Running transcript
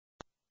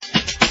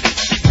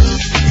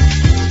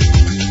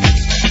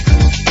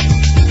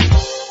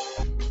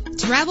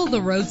Travel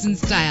the roads in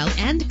style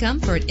and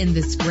comfort in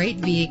this great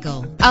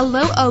vehicle. A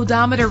low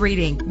odometer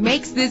reading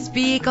makes this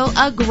vehicle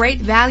a great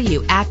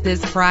value at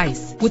this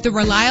price. With a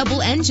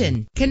reliable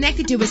engine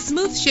connected to a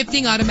smooth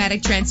shifting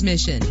automatic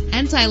transmission,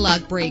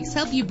 anti-lock brakes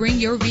help you bring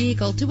your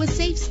vehicle to a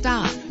safe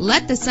stop.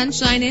 Let the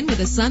sunshine in with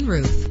a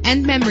sunroof,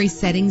 and memory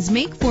settings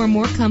make for a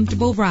more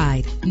comfortable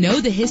ride.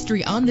 Know the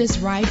history on this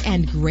ride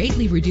and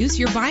greatly reduce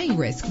your buying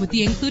risk with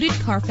the included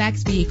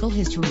Carfax Vehicle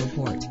History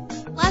Report.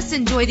 Plus,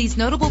 enjoy these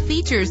notable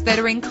features that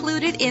are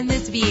included in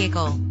this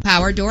vehicle: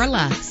 power door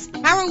locks,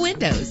 power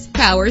windows,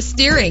 power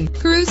steering,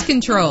 cruise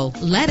control.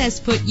 Let us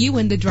put you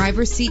in the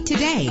driver's seat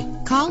today.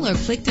 Call or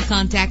click to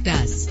contact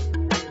us.